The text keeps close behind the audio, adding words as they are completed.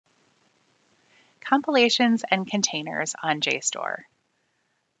Compilations and Containers on JSTOR.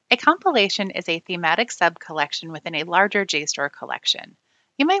 A compilation is a thematic sub-collection within a larger JSTOR collection.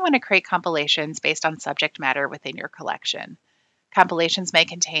 You might want to create compilations based on subject matter within your collection. Compilations may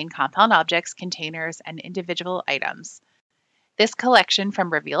contain compound objects, containers, and individual items. This collection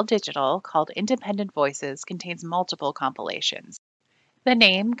from Reveal Digital, called Independent Voices, contains multiple compilations. The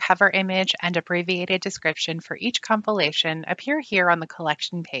name, cover image, and abbreviated description for each compilation appear here on the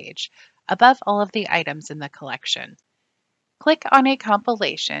collection page, above all of the items in the collection. Click on a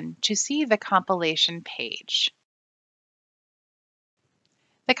compilation to see the compilation page.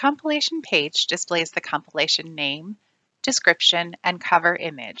 The compilation page displays the compilation name, description, and cover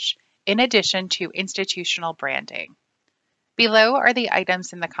image, in addition to institutional branding. Below are the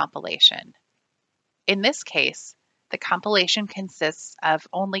items in the compilation. In this case, the compilation consists of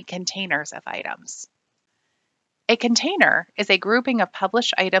only containers of items. A container is a grouping of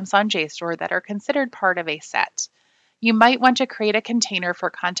published items on JSTOR that are considered part of a set. You might want to create a container for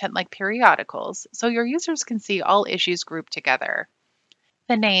content like periodicals, so your users can see all issues grouped together.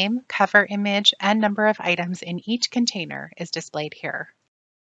 The name, cover image, and number of items in each container is displayed here.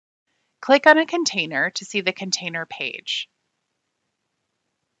 Click on a container to see the container page.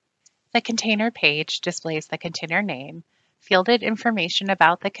 The container page displays the container name, fielded information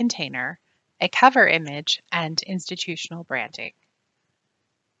about the container, a cover image, and institutional branding.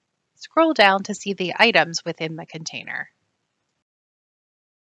 Scroll down to see the items within the container.